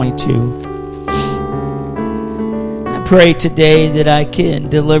22. I pray today that I can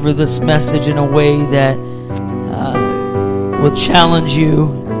deliver this message in a way that will challenge you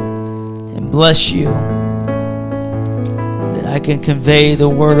and bless you. That I can convey the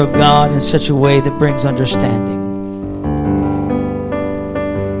Word of God in such a way that brings understanding.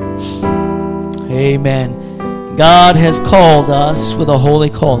 Amen. God has called us with a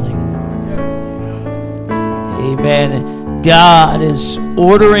holy calling. Amen. God is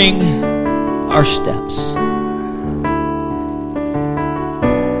ordering our steps.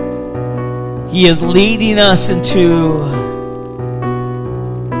 He is leading us into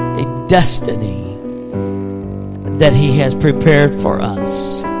a destiny that He has prepared for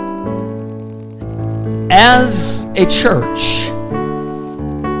us. As a church,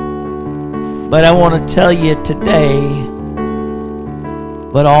 but I want to tell you today,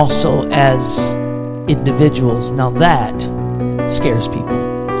 but also as individuals. Now that scares people.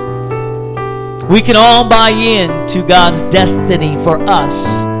 We can all buy in to God's destiny for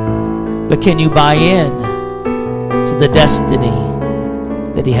us, but can you buy in to the destiny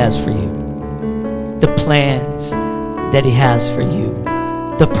that He has for you? The plans that He has for you,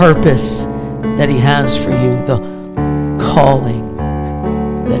 the purpose that He has for you, the calling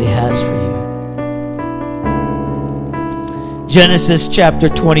that He has for you. Genesis chapter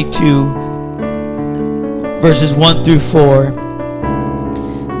 22, verses 1 through 4.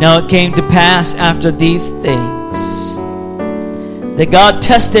 Now it came to pass after these things that God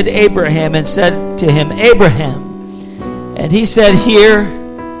tested Abraham and said to him, Abraham. And he said, Here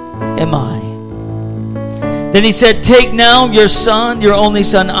am I. Then he said, Take now your son, your only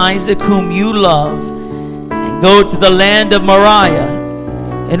son Isaac, whom you love, and go to the land of Moriah,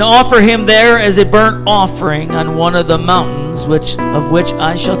 and offer him there as a burnt offering on one of the mountains of which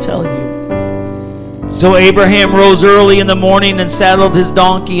I shall tell you. So Abraham rose early in the morning and saddled his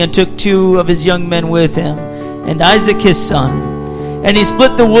donkey and took 2 of his young men with him, and Isaac his son. And he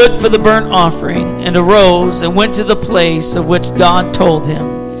split the wood for the burnt offering, and arose and went to the place of which God told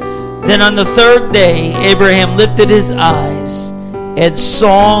him. Then on the 3rd day Abraham lifted his eyes and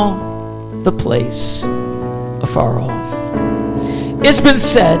saw the place afar off. It's been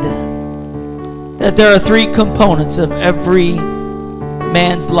said that there are 3 components of every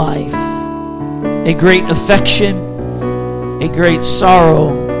man's life: a great affection, a great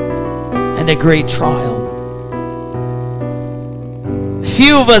sorrow, and a great trial.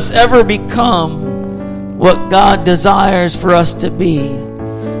 Few of us ever become what God desires for us to be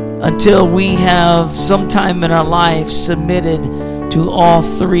until we have sometime in our life submitted to all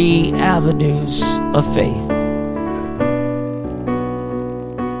 3 avenues of faith.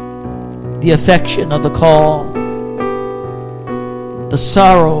 The affection of the call, the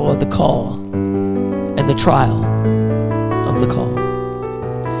sorrow of the call, and the trial of the call.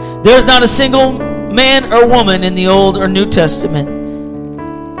 There's not a single man or woman in the Old or New Testament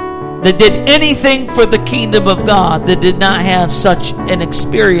that did anything for the kingdom of God that did not have such an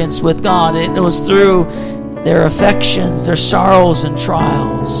experience with God. And it was through their affections, their sorrows and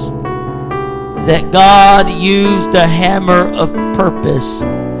trials that God used the hammer of purpose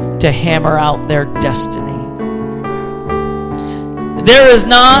to hammer out their destiny. There is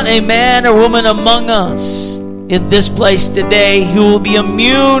not a man or woman among us in this place today who will be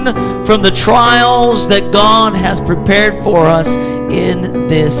immune from the trials that God has prepared for us in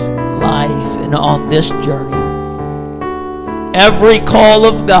this life and on this journey. Every call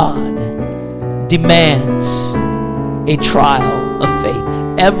of God demands a trial of faith.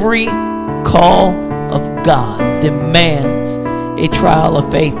 Every call of God demands a trial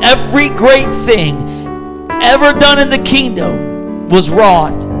of faith. Every great thing ever done in the kingdom was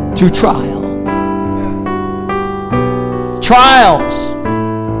wrought through trial. Trials,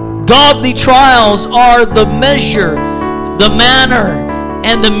 godly trials, are the measure, the manner,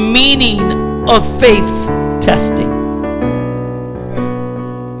 and the meaning of faith's testing.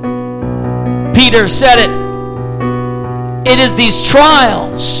 Peter said it. It is these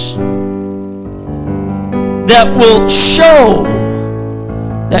trials that will show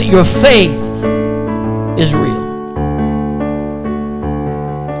that your faith is real.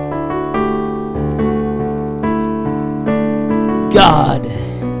 God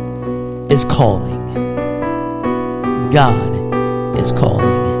is calling. God is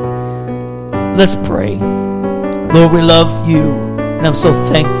calling. Let's pray. Lord, we love you, and I'm so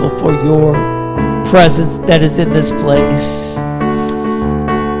thankful for your presence that is in this place.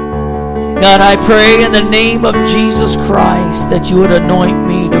 God, I pray in the name of Jesus Christ that you would anoint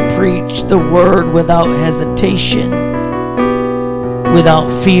me to preach the word without hesitation, without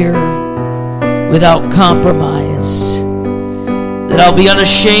fear, without compromise. that I'll be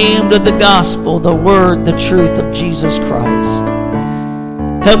unashamed of the gospel, the word, the truth of Jesus Christ.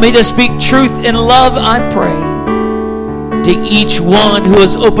 Help me to speak truth in love, I pray, to each one who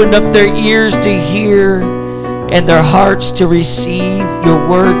has opened up their ears to hear and their hearts to receive your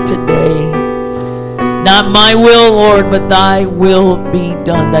word today. Not my will, Lord, but thy will be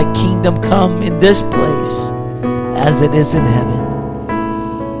done. Thy kingdom come in this place as it is in heaven.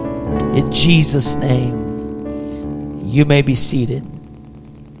 In Jesus' name, you may be seated.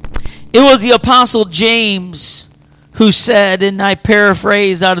 It was the Apostle James who said, and I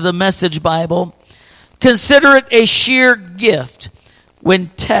paraphrase out of the Message Bible, "Consider it a sheer gift when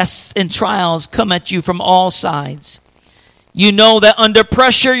tests and trials come at you from all sides. You know that under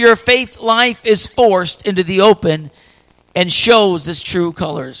pressure your faith life is forced into the open and shows its true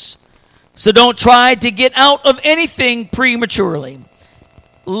colors. So don't try to get out of anything prematurely.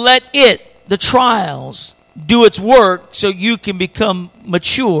 Let it, the trials, do its work so you can become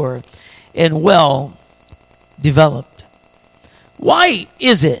mature and well developed." Why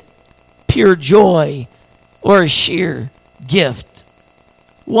is it pure joy or a sheer gift?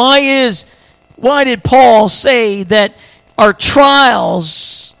 Why did Paul say that our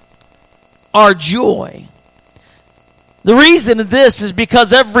trials are joy? The reason of this is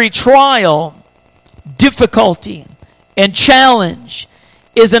because every trial, difficulty, and challenge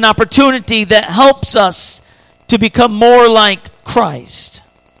is an opportunity that helps us to become more like Christ.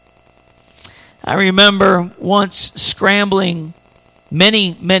 I remember once scrambling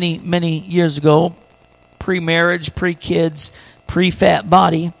many years ago, pre-marriage, pre-kids, pre-fat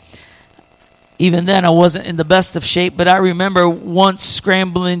body. Even then, I wasn't in the best of shape, but I remember once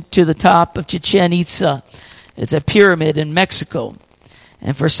scrambling to the top of Chichen Itza. It's a pyramid in Mexico.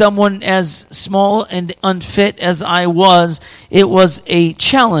 And for someone as small and unfit as I was, it was a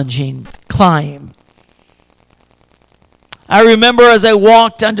challenging climb. I remember as I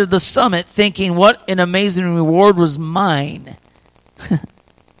walked under the summit thinking what an amazing reward was mine.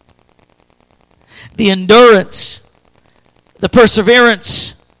 The endurance, the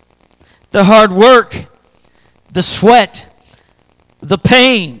perseverance, the hard work, the sweat, the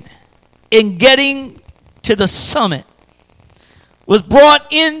pain in getting to the summit was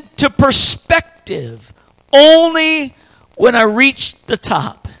brought into perspective only when I reached the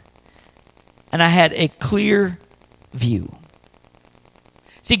top and I had a clear view.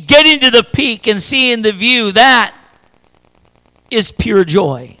 See, getting to the peak and seeing the view, that is pure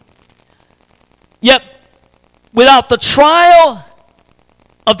joy. Yet, without the trial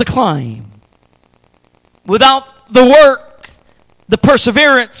of the climb, without the work, the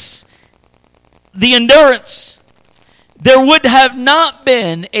perseverance, the endurance, there would have not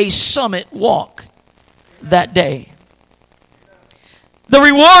been a summit walk that day. The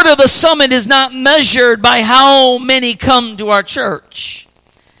reward of the summit is not measured by how many come to our church,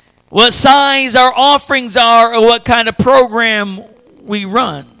 what size our offerings are, or what kind of program we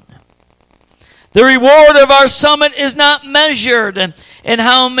run. The reward of our summit is not measured in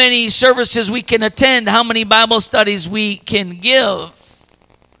how many services we can attend, how many Bible studies we can give,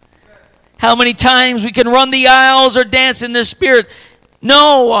 how many times we can run the aisles or dance in the Spirit.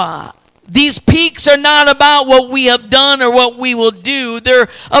 No, these peaks are not about what we have done or what we will do. They're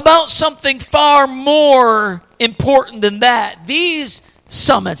about something far more important than that. These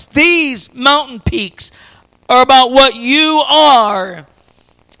summits, these mountain peaks are about what you are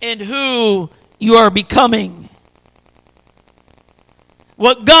and who you are becoming.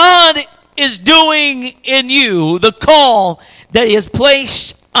 What God is doing in you, the call that He has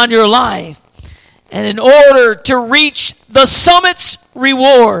placed on your life. And in order to reach the summit's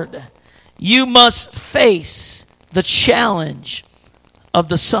reward, you must face the challenge of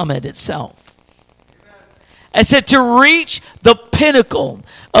the summit itself. I said to reach the pinnacle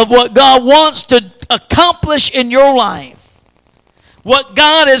of what God wants to accomplish in your life, what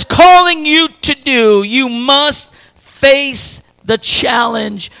God is calling you to do, you must face the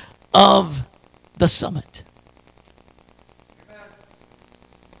challenge of the summit.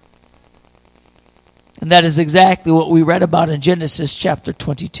 And that is exactly what we read about in Genesis chapter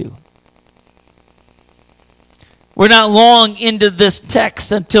 22. We're not long into this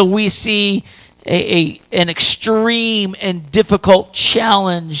text until we see an extreme and difficult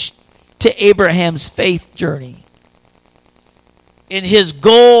challenge to Abraham's faith journey. In his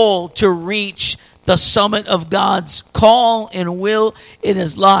goal to reach the summit of God's call and will in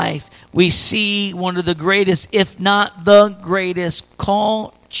his life, we see one of the greatest, if not the greatest,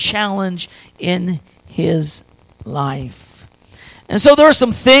 call challenge in his life. And so there are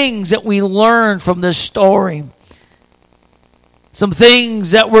some things that we learn from this story. Some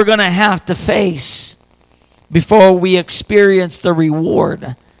things that we're going to have to face before we experience the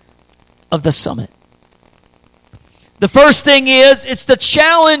reward of the summit. The first thing is, it's the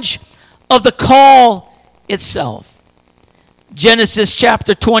challenge of the call itself. Genesis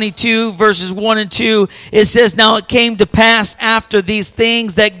chapter 22, verses 1 and 2, it says, "Now it came to pass after these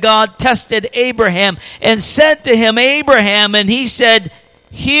things that God tested Abraham and said to him, Abraham, and he said,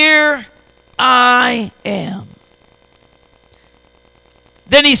 Here I am.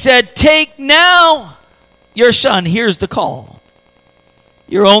 Then he said, Take now your son," here's the call,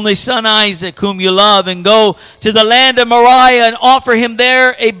 "your only son Isaac, whom you love, and go to the land of Moriah and offer him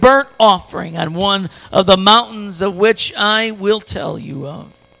there a burnt offering on one of the mountains of which I will tell you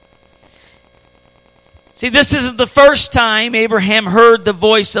of." See, this isn't the first time Abraham heard the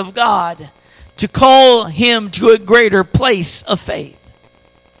voice of God to call him to a greater place of faith.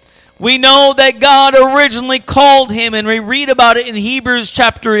 We know that God originally called him, and we read about it in Hebrews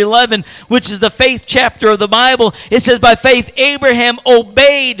chapter 11, which is the faith chapter of the Bible. It says, "By faith Abraham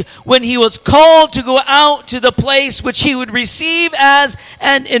obeyed when he was called to go out to the place which he would receive as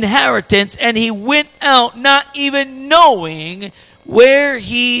an inheritance, and he went out not even knowing where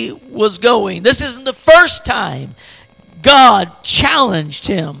he was going." This isn't the first time God challenged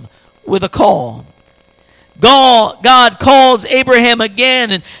him with a call. God calls Abraham again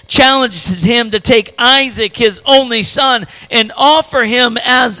and challenges him to take Isaac, his only son, and offer him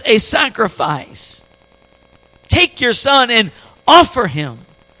as a sacrifice. Take your son and offer him.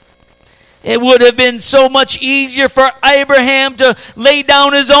 It would have been so much easier for Abraham to lay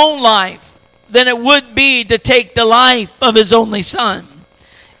down his own life than it would be to take the life of his only son.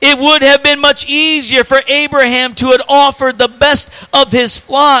 It would have been much easier for Abraham to have offered the best of his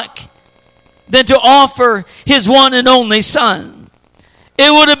flock than to offer his one and only son.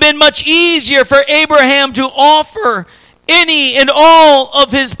 It would have been much easier for Abraham to offer any and all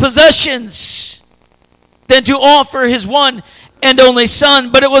of his possessions than to offer his one and only son.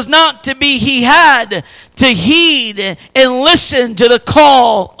 But it was not to be. He had to heed and listen to the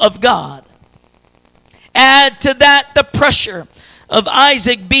call of God. Add to that the pressure of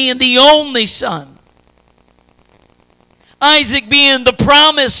Isaac being the only son. Isaac being the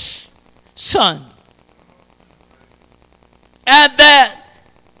promised son. Add that,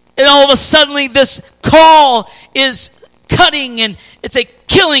 and all of a sudden this call is cutting, and it's a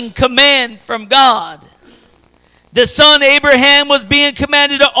killing command from God. The son Abraham was being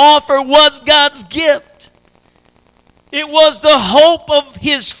commanded to offer was God's gift. It was the hope of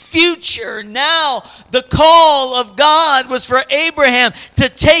his future. Now the call of God was for Abraham to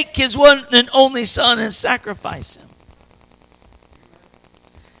take his one and only son and sacrifice him.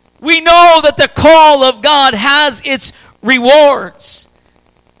 We know that the call of God has its rewards.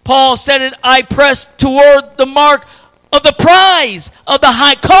 Paul said it, "I press toward the mark of the prize of the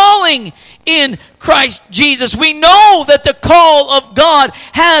high calling in Christ Jesus." We know that the call of God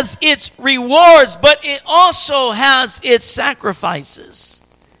has its rewards, but it also has its sacrifices.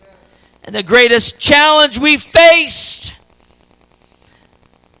 And the greatest challenge we faced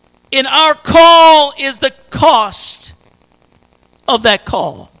in our call is the cost of that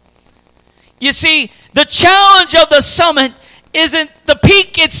call. You see, the challenge of the summit isn't the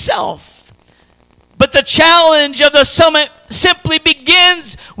peak itself, but the challenge of the summit simply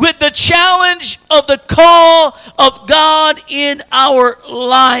begins with the challenge of the call of God in our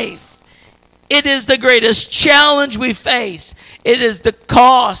life. It is the greatest challenge we face. It is the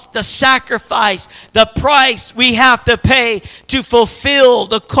cost, the sacrifice, the price we have to pay to fulfill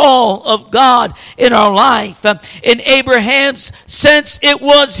the call of God in our life. In Abraham's sense, it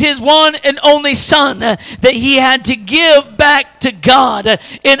was his one and only son that he had to give back to God.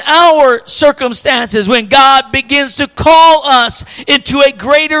 In our circumstances, when God begins to call us into a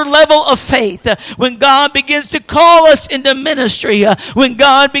greater level of faith, when God begins to call us into ministry, when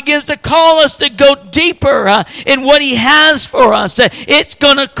God begins to call us to go deeper in what he has for us, it's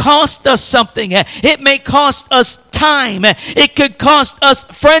going to cost us something. It may cost us time. It could cost us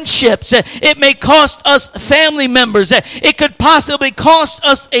friendships. It may cost us family members. It could possibly cost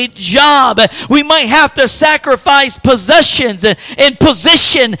us a job. We might have to sacrifice possessions and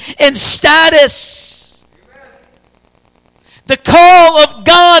position and status. The call of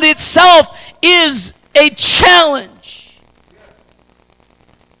God itself is a challenge.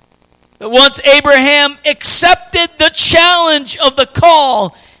 But once Abraham accepted the challenge of the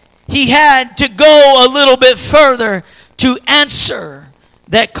call, he had to go a little bit further to answer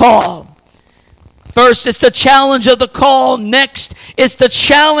that call. First, it's the challenge of the call. Next, it's the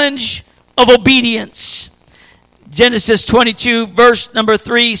challenge of obedience. Genesis 22, verse number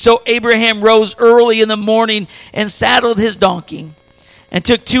 3. "So Abraham rose early in the morning and saddled his donkey. and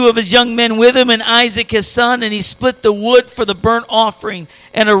took 2 of his young men with him and Isaac his son, and he split the wood for the burnt offering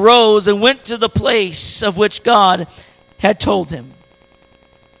and arose and went to the place of which God had told him.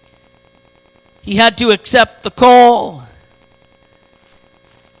 He had to accept the call,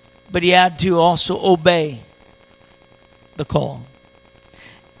 but he had to also obey the call.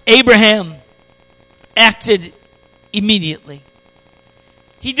 Abraham acted immediately.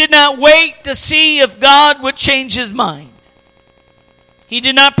 He did not wait to see if God would change his mind. He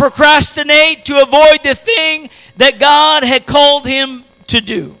did not procrastinate to avoid the thing that God had called him to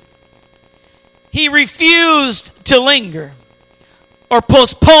do. He refused to linger or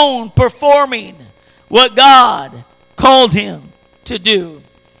postpone performing what God called him to do.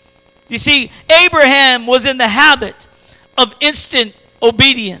 You see, Abraham was in the habit of instant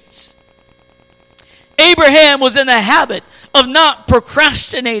obedience. Abraham was in the habit of not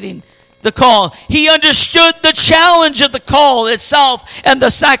procrastinating the call. He understood the challenge of the call itself and the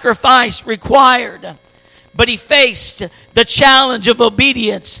sacrifice required. But he faced the challenge of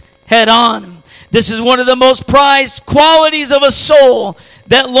obedience head on. This is one of the most prized qualities of a soul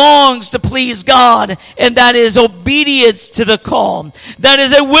that longs to please God, and that is obedience to the call. That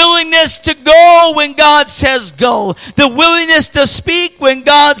is a willingness to go when God says go. The willingness to speak when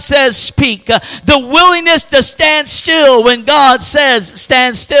God says speak. The willingness to stand still when God says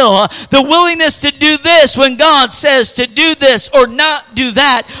stand still. The willingness to do this when God says to do this, or not do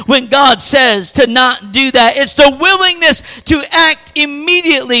that when God says to not do that. It's the willingness to act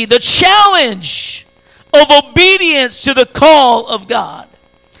immediately. The challenge of obedience to the call of God.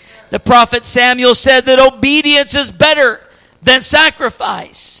 The prophet Samuel said that obedience is better than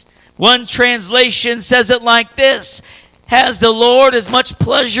sacrifice. One translation says it like this: has the Lord as much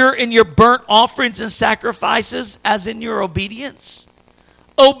pleasure in your burnt offerings and sacrifices as in your obedience?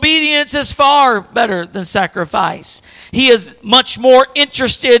 Obedience is far better than sacrifice. He is much more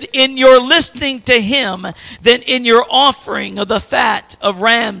interested in your listening to him than in your offering of the fat of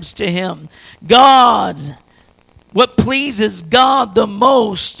rams to him. What pleases God the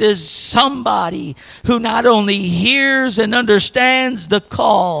most is somebody who not only hears and understands the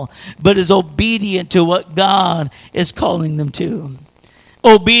call, but is obedient to what God is calling them to.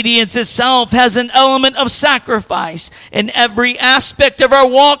 Obedience itself has an element of sacrifice in every aspect of our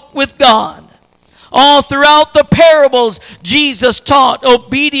walk with God. All throughout the parables Jesus taught,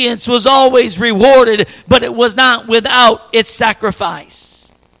 obedience was always rewarded, but it was not without its sacrifice.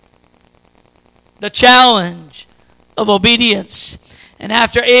 The challenge of obedience. And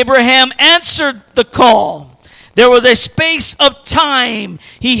after Abraham answered the call, there was a space of time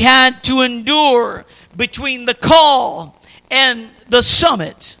he had to endure between the call and the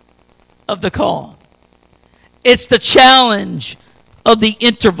summit of the call. It's the challenge of the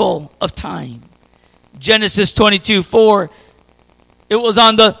interval of time. Genesis 22:4, it was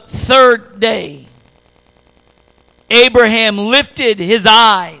on the 3rd day. Abraham lifted his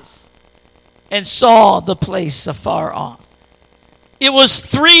eyes and saw the place afar off. It was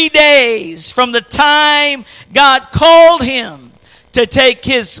 3 days from the time God called him to take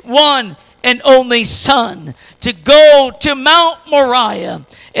his one and only son to go to Mount Moriah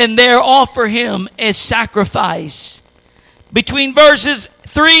and there offer him a sacrifice. Between verses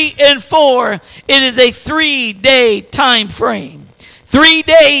 3 and 4, it is a 3-day time frame. 3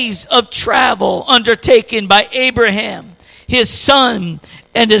 days of travel undertaken by Abraham, his son,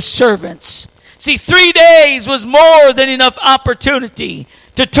 and his servants. See, 3 days was more than enough opportunity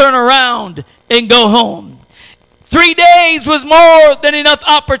to turn around and go home. 3 days was more than enough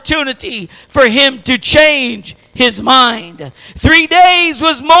opportunity for him to change his mind. 3 days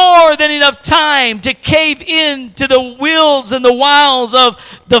was more than enough time to cave in to the wills and the wiles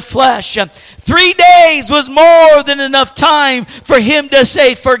of the flesh. 3 days was more than enough time for him to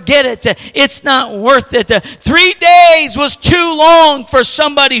say, forget it, it's not worth it. 3 days was too long for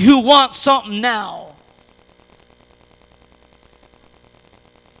somebody who wants something now.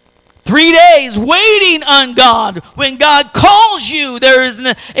 3 days waiting on God. When God calls you, there is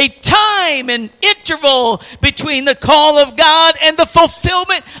a time and interval between the call of God and the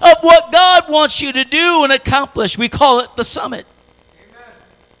fulfillment of what God wants you to do and accomplish. We call it the summit.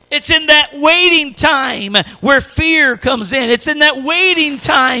 It's in that waiting time where fear comes in. It's in that waiting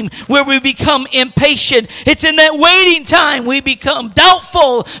time where we become impatient. It's in that waiting time we become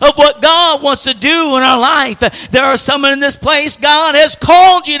doubtful of what God wants to do in our life. There are some in this place, God has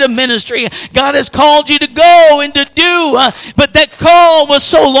called you to ministry. God has called you to go and to do. But that call was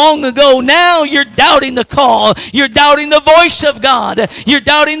so long ago. Now you're doubting the call. You're doubting the voice of God. You're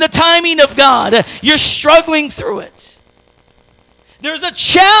doubting the timing of God. You're struggling through it. There's a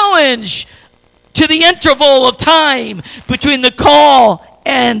challenge to the interval of time between the call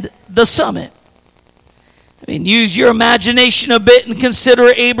and the summit. I mean, use your imagination a bit and consider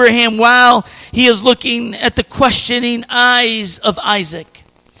Abraham while he is looking at the questioning eyes of Isaac.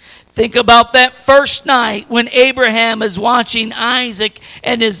 Think about that first night when Abraham is watching Isaac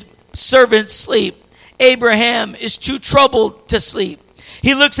and his servants sleep. Abraham is too troubled to sleep.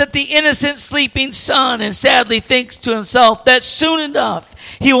 He looks at the innocent sleeping son and sadly thinks to himself that soon enough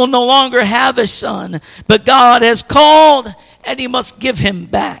he will no longer have a son, but God has called and he must give him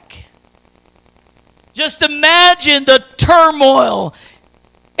back. Just imagine the turmoil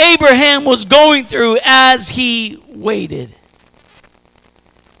Abraham was going through as he waited.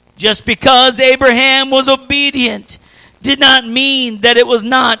 Just because Abraham was obedient did not mean that it was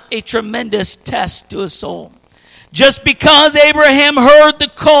not a tremendous test to his soul. Just because Abraham heard the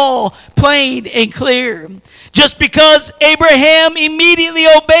call plain and clear, just because Abraham immediately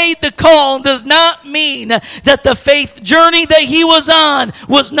obeyed the call does not mean that the faith journey that he was on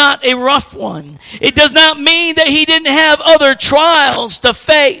was not a rough one. It does not mean that he didn't have other trials to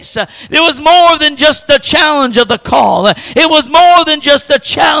face. There was more than just the challenge of the call. It was more than just the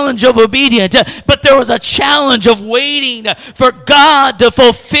challenge of obedience, but there was a challenge of waiting for God to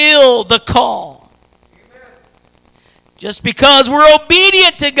fulfill the call. Just because we're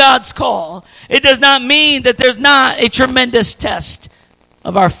obedient to God's call, it does not mean that there's not a tremendous test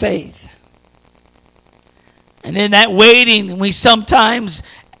of our faith. And in that waiting, we sometimes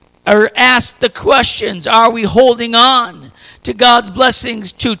are asked the questions, are we holding on to God's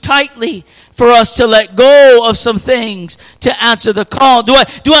blessings too tightly for us to let go of some things to answer the call? Do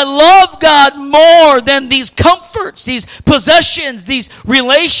I love God more than these comforts, these possessions, these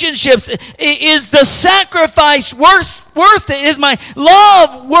relationships? Is the sacrifice worth it? Is my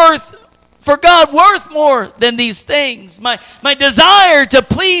love for God worth more than these things? My desire to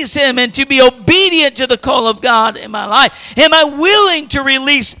please Him and to be obedient to the call of God in my life. Am I willing to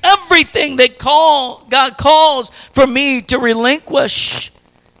release everything that God calls for me to relinquish?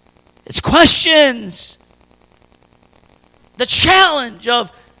 It's questions. The challenge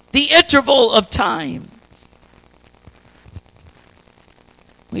of the interval of time.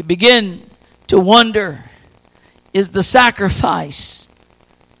 We begin to wonder, is the sacrifice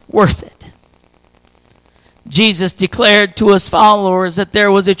worth it? Jesus declared to his followers that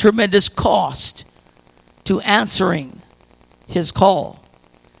there was a tremendous cost to answering his call.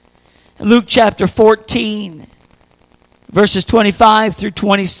 In Luke chapter 14, verses 25 through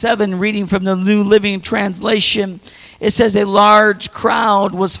 27, reading from the New Living Translation, it says, a large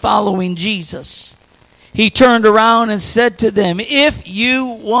crowd was following Jesus. He turned around and said to them, if you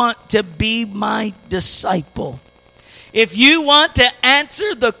want to be my disciple, if you want to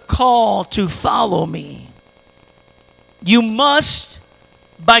answer the call to follow me, you must,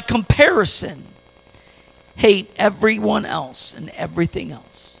 by comparison, hate everyone else and everything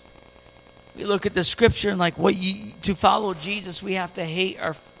else. We look at the scripture and to follow Jesus, we have to hate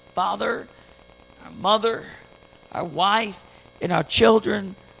our father, our mother, our wife, and our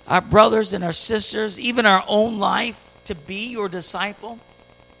children, our brothers and our sisters, even our own life to be your disciple.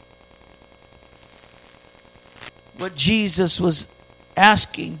 What Jesus was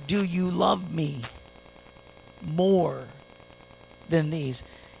asking, do you love me more than these?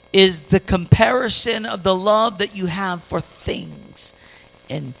 Is the comparison of the love that you have for things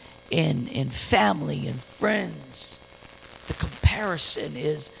and family and friends. The comparison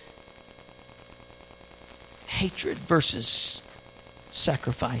is hatred versus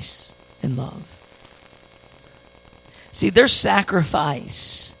sacrifice and love. See, there's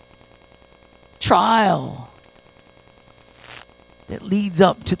sacrifice, trial that leads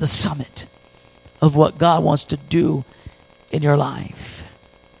up to the summit of what God wants to do in your life.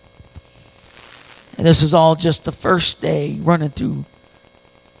 And this is all just the first day running through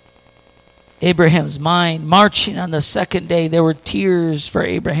Abraham's mind. Marching on the second day, there were tears for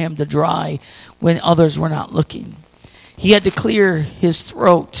Abraham to dry when others were not looking. He had to clear his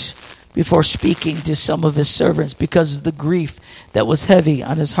throat before speaking to some of his servants because of the grief that was heavy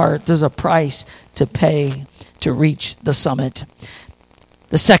on his heart. There's a price to pay to reach the summit.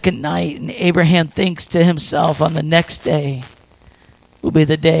 The second night, and Abraham thinks to himself, on the next day will be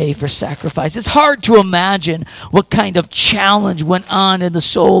the day for sacrifice. It's hard to imagine what kind of challenge went on in the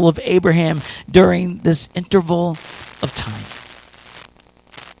soul of Abraham during this interval of time.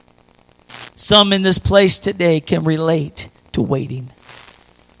 Some in this place today can relate to waiting.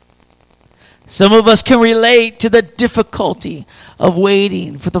 Some of us can relate to the difficulty of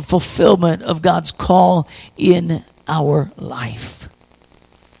waiting for the fulfillment of God's call in our life.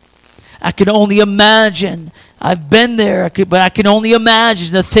 I can only imagine. I've been there, but I can only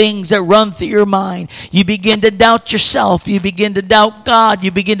imagine the things that run through your mind. You begin to doubt yourself. You begin to doubt God.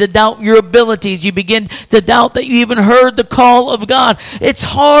 You begin to doubt your abilities. You begin to doubt that you even heard the call of God. It's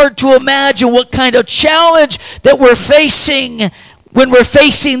hard to imagine what kind of challenge that we're facing when we're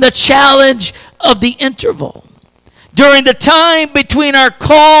facing the challenge of the interval. During the time between our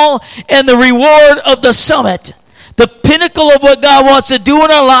call and the reward of the summit, the pinnacle of what God wants to do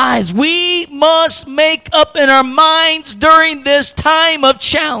in our lives, we must make up in our minds during this time of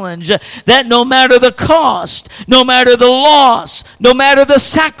challenge that no matter the cost, no matter the loss, no matter the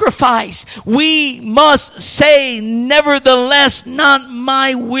sacrifice, we must say, nevertheless, not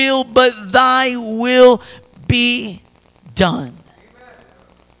my will, but thy will be done.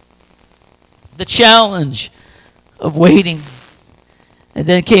 The challenge of waiting. And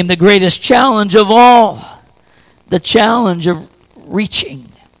then came the greatest challenge of all. The challenge of reaching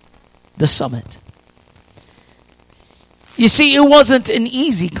the summit. You see, it wasn't an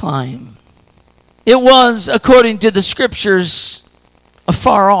easy climb. It was, according to the scriptures,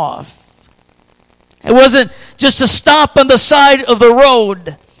 afar off. It wasn't just a stop on the side of the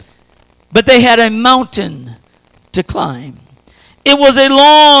road, but they had a mountain to climb. It was a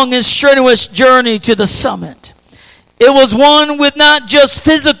long and strenuous journey to the summit. It was one with not just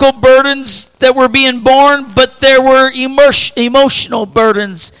physical burdens that were being borne, but there were emotional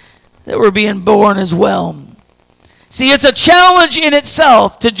burdens that were being borne as well. See, it's a challenge in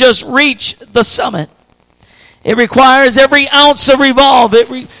itself to just reach the summit. It requires every ounce of resolve.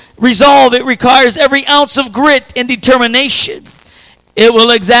 It requires every ounce of grit and determination. It will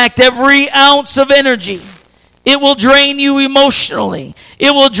exact every ounce of energy. It will drain you emotionally.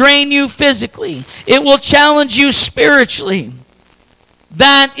 It will drain you physically. It will challenge you spiritually.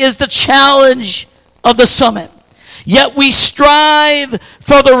 That is the challenge of the summit. Yet we strive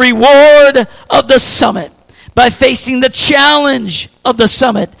for the reward of the summit by facing the challenge of the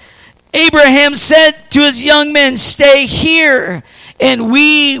summit. Abraham said to his young men, "Stay here, and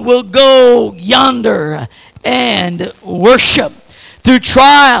we will go yonder and worship." Through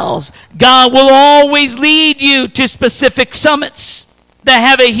trials, God will always lead you to specific summits that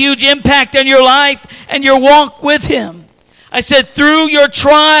have a huge impact on your life and your walk with Him. I said through your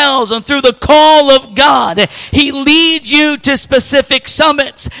trials and through the call of God, He leads you to specific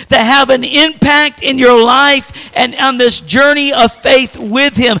summits that have an impact in your life and on this journey of faith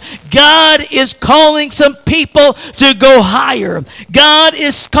with Him. God is calling some people to go higher. God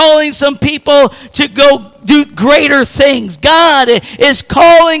is calling some people to go do greater things. God is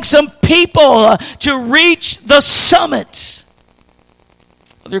calling some people to reach the summit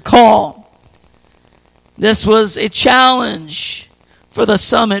of your call. This was a challenge for the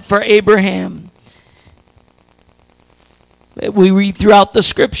summit for Abraham. We read throughout the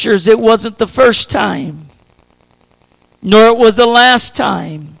scriptures, it wasn't the first time, nor it was the last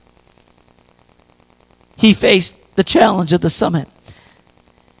time he faced the challenge of the summit.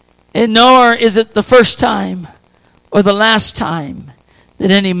 And nor is it the first time or the last time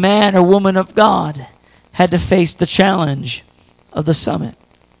that any man or woman of God had to face the challenge of the summit.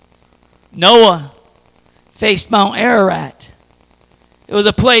 Noah faced Mount Ararat. It was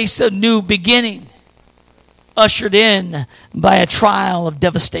a place of new beginning, ushered in by a trial of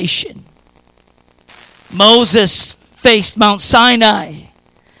devastation. Moses faced Mount Sinai,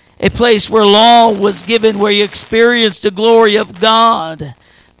 a place where law was given, where he experienced the glory of God,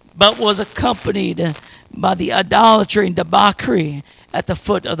 but was accompanied by the idolatry and debauchery at the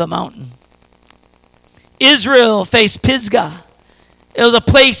foot of the mountain. Israel faced Pisgah. It was a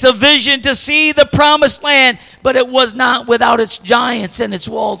place of vision to see the promised land, but it was not without its giants and its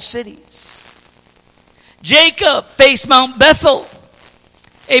walled cities. Jacob faced Mount Bethel,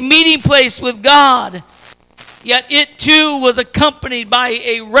 a meeting place with God, yet it too was accompanied by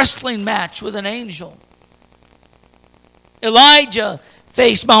a wrestling match with an angel. Elijah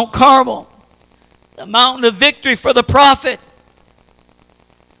faced Mount Carmel, the mountain of victory for the prophet,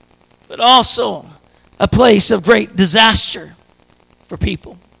 but also a place of great disaster for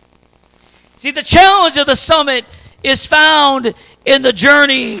people. See, the challenge of the summit is found in the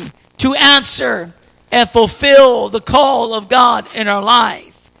journey to answer and fulfill the call of God in our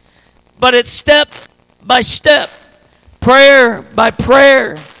life. But it's step by step, prayer by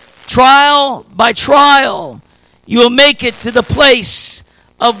prayer, trial by trial, you will make it to the place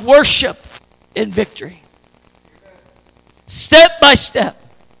of worship and victory. Step by step,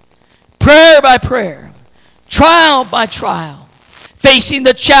 prayer by prayer, trial by trial, facing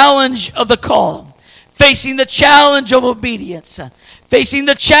the challenge of the call, facing the challenge of obedience, facing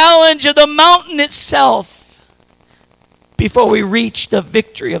the challenge of the mountain itself, before we reach the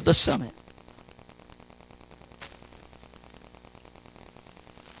victory of the summit.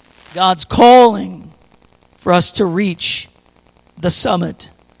 God's calling for us to reach the summit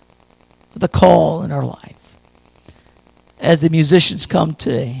of the call in our life. As the musicians come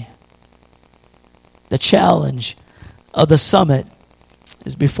today, the challenge of the summit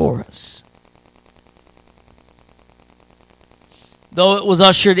is before us. Though it was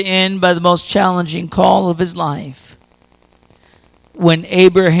ushered in by the most challenging call of his life, when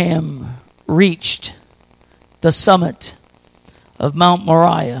Abraham reached the summit of Mount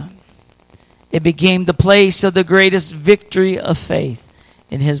Moriah, it became the place of the greatest victory of faith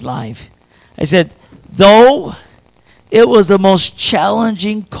in his life. I said, though it was the most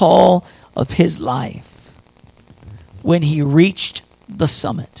challenging call of his life, when he reached the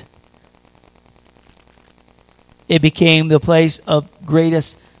summit, it became the place of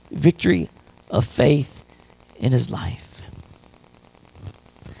greatest victory of faith in his life.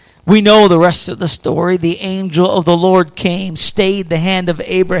 We know the rest of the story. The angel of the Lord came, stayed the hand of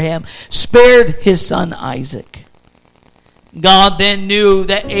Abraham, spared his son Isaac. God then knew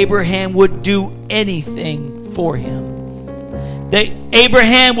that Abraham would do anything for him. That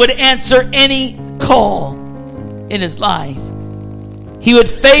Abraham would answer any call in his life. He would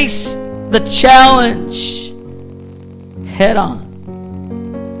face the challenge head on.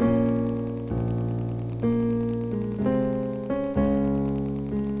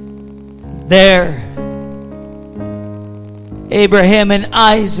 There, Abraham and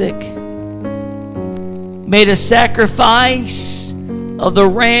Isaac made a sacrifice of the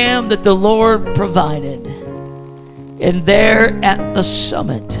ram that the Lord provided. And there at the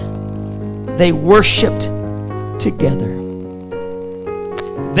summit, they worshiped together.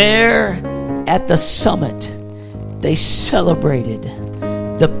 There at the summit, they celebrated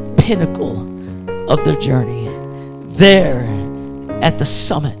the pinnacle of their journey. There at the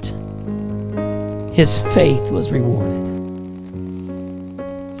summit, his faith was rewarded.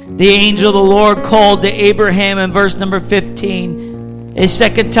 The angel of the Lord called to Abraham in verse number 15 a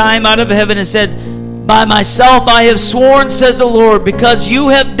second time out of heaven and said, by myself I have sworn, says the Lord, because you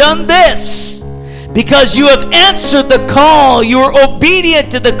have done this, because you have answered the call, you are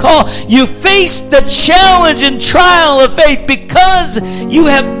obedient to the call, you faced the challenge and trial of faith, because you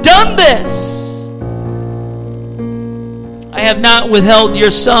have done this, I have not withheld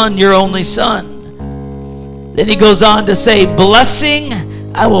your son, your only son. Then he goes on to say, blessing,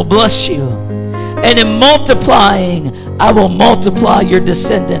 I will bless you. And in multiplying, I will multiply your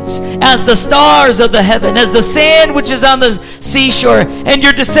descendants as the stars of the heaven, as the sand which is on the seashore. And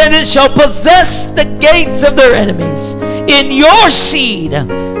your descendants shall possess the gates of their enemies. In your seed,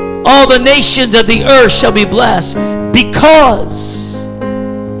 all the nations of the earth shall be blessed, because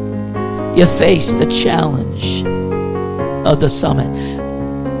you face the challenge of the summit.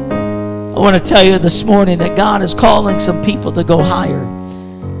 I want to tell you this morning that God is calling some people to go higher,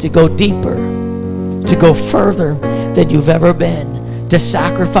 to go deeper, to go further than you've ever been, to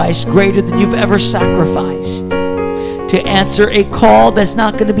sacrifice greater than you've ever sacrificed, to answer a call that's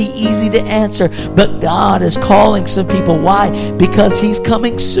not going to be easy to answer. But God is calling some people. Why? Because He's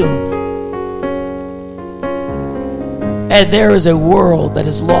coming soon. And there is a world that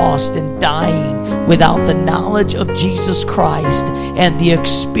is lost and dying without the knowledge of Jesus Christ and the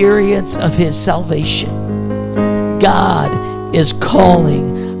experience of His salvation. God is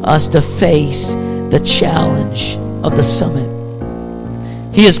calling us to face the challenge of the summit.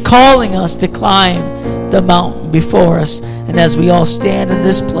 He is calling us to climb the mountain before us. And as we all stand in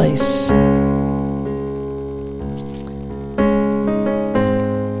this place,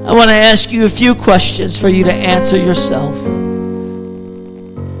 I want to ask you a few questions for you to answer yourself.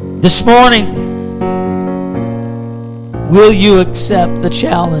 This morning, will you accept the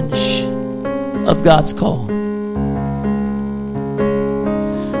challenge of God's call?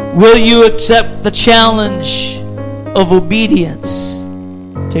 Will you accept the challenge of obedience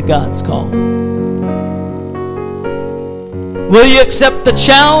to God's call? Will you accept the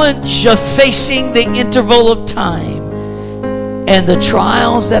challenge of facing the interval of time and the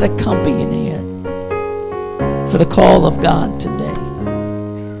trials that accompany it for the call of God today?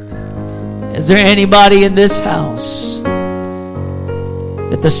 Is there anybody in this house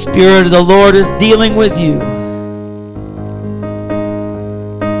that the Spirit of the Lord is dealing with you,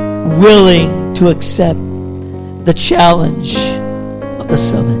 willing to accept the challenge of the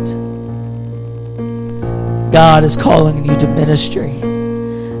summit? God is calling you to ministry.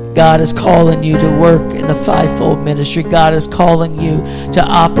 God is calling you to work in the fivefold ministry. God is calling you to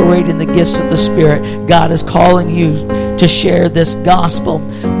operate in the gifts of the Spirit. God is calling you to share this gospel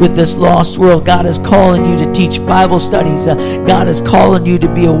with this lost world. God is calling you to teach Bible studies. God is calling you to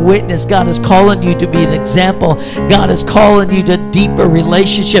be a witness. God is calling you to be an example. God is calling you to deeper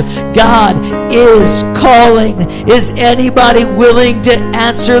relationship. God is calling. Is anybody willing to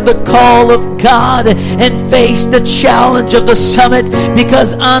answer the call of God and face the challenge of the summit?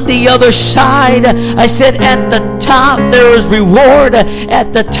 Because on the other side, I said, at the top there is reward.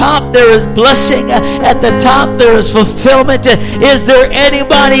 At the top there is blessing. At the top there is fulfillment. Is there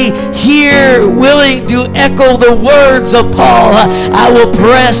anybody here willing to echo the words of Paul? I will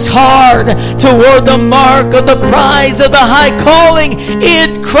press hard toward the mark of the prize of the high calling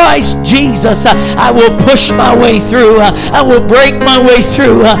in Christ Jesus. I will push my way through. I will break my way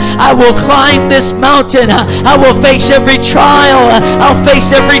through. I will climb this mountain. I will face every trial. I'll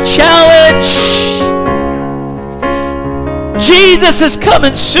face every challenge. Jesus is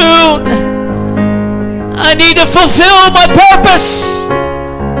coming soon. I need to fulfill my purpose.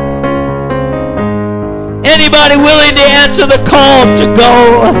 Anybody willing to answer the call to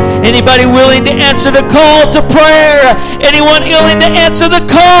go? Anybody willing to answer the call to prayer? Anyone willing to answer the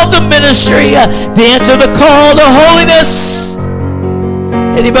call to ministry? To answer the call to holiness?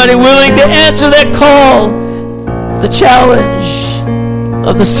 Anybody willing to answer that call? The challenge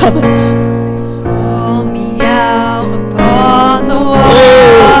of the summit. Call me out upon the waters.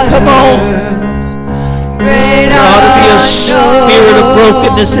 Oh, come on. There ought to be a spirit of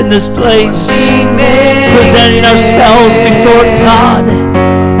brokenness in this place, presenting ourselves before God.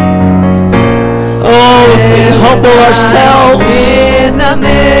 Oh, if we humble ourselves,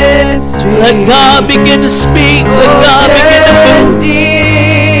 let God begin to speak. Let God begin to move.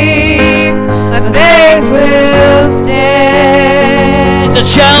 My faith will stand. It's a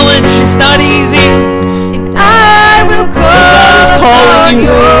challenge. It's not easy. And I will God is calling you.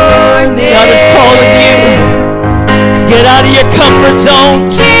 God is calling you. Get out of your comfort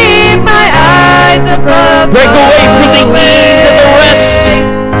zones. Keep my eyes above. Break away from the ease and the rest.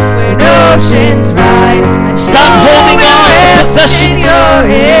 When oceans rise, stop holding on to possessions.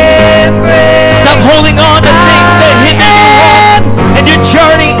 Stop holding on to things that hinder you and your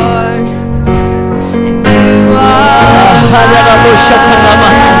journey. And you are